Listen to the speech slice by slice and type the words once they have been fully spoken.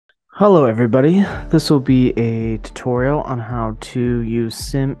Hello everybody, this will be a tutorial on how to use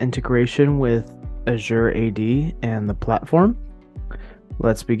SCIM integration with Azure AD and the platform.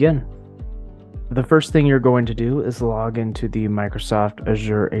 Let's begin. The first thing you're going to do is log into the Microsoft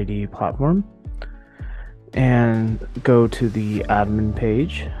Azure AD platform and go to the admin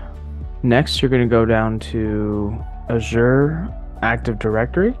page. Next, you're going to go down to Azure Active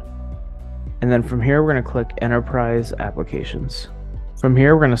Directory, and then from here we're going to click Enterprise Applications. From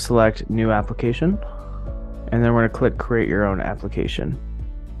here, we're going to select New Application, and then we're going to click Create Your Own Application.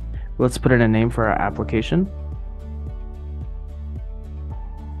 Let's put in a name for our application.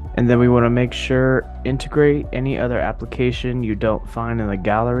 And then we want to make sure Integrate any other application you don't find in the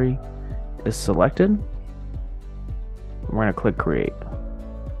gallery is selected. We're going to click Create.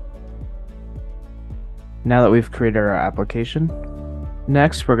 Now that we've created our application,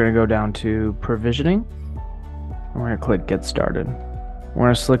 next we're going to go down to Provisioning, and we're going to click Get Started. We're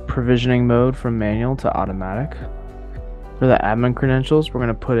going to select provisioning mode from manual to automatic. For the admin credentials, we're going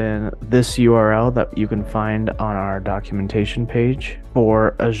to put in this URL that you can find on our documentation page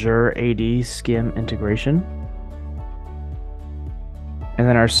for Azure AD SCIM integration. And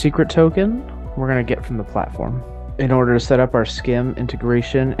then our secret token, we're going to get from the platform. In order to set up our SCIM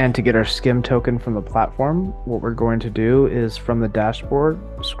integration and to get our SCIM token from the platform, what we're going to do is from the dashboard,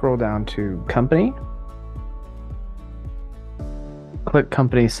 scroll down to Company. Click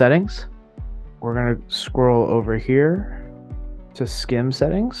Company Settings. We're going to scroll over here to SCIM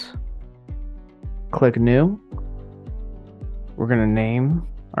Settings. Click New. We're going to name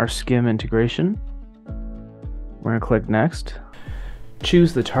our SCIM integration. We're going to click Next.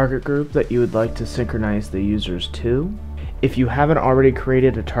 Choose the target group that you would like to synchronize the users to. If you haven't already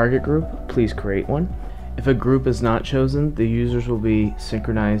created a target group, please create one. If a group is not chosen, the users will be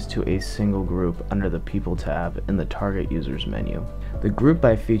synchronized to a single group under the People tab in the Target Users menu. The Group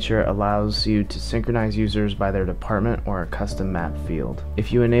By feature allows you to synchronize users by their department or a custom map field.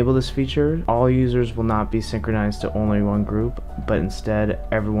 If you enable this feature, all users will not be synchronized to only one group, but instead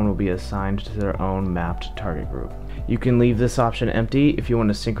everyone will be assigned to their own mapped target group. You can leave this option empty if you want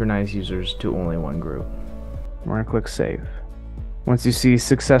to synchronize users to only one group. We're going to click Save. Once you see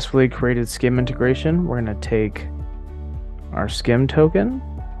successfully created SCIM integration, we're going to take our SCIM token.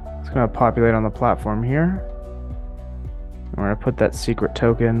 It's going to populate on the platform here. And we're going to put that secret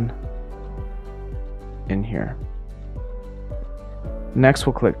token in here. Next,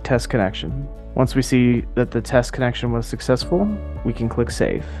 we'll click Test Connection. Once we see that the test connection was successful, we can click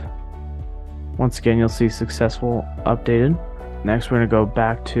Save. Once again, you'll see Successful Updated. Next, we're going to go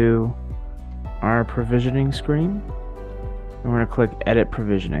back to our provisioning screen. And we're going to click Edit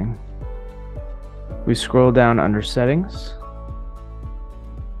Provisioning. We scroll down under Settings.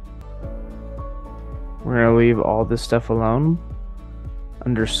 We're going to leave all this stuff alone.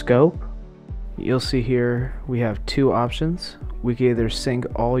 Under Scope, you'll see here we have two options. We can either sync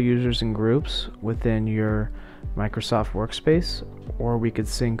all users and groups within your Microsoft Workspace, or we could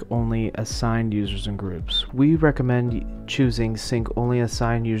sync only assigned users and groups. We recommend choosing sync only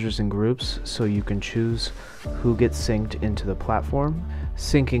assigned users and groups so you can choose who gets synced into the platform.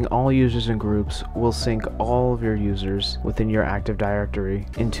 Syncing all users and groups will sync all of your users within your Active Directory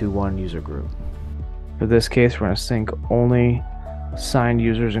into one user group. For this case, we're going to sync only assigned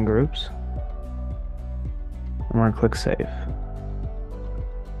users and groups. And we're going to click Save.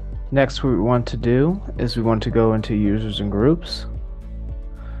 Next, what we want to do is we want to go into users and groups,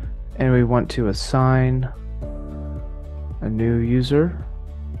 and we want to assign a new user.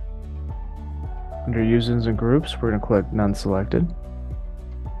 Under users and groups, we're going to click None Selected,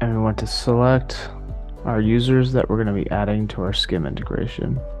 and we want to select our users that we're going to be adding to our SCIM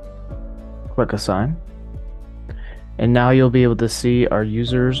integration. Click Assign, and now you'll be able to see our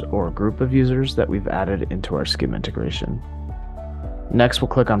users or group of users that we've added into our SCIM integration. Next, we'll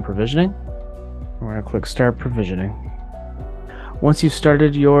click on Provisioning. We're going to click Start Provisioning. Once you've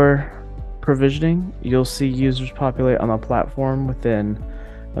started your provisioning, you'll see users populate on the platform within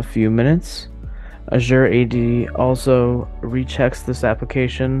a few minutes. Azure AD also rechecks this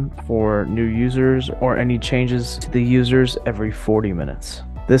application for new users or any changes to the users every 40 minutes.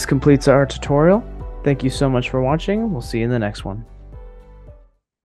 This completes our tutorial. Thank you so much for watching. We'll see you in the next one.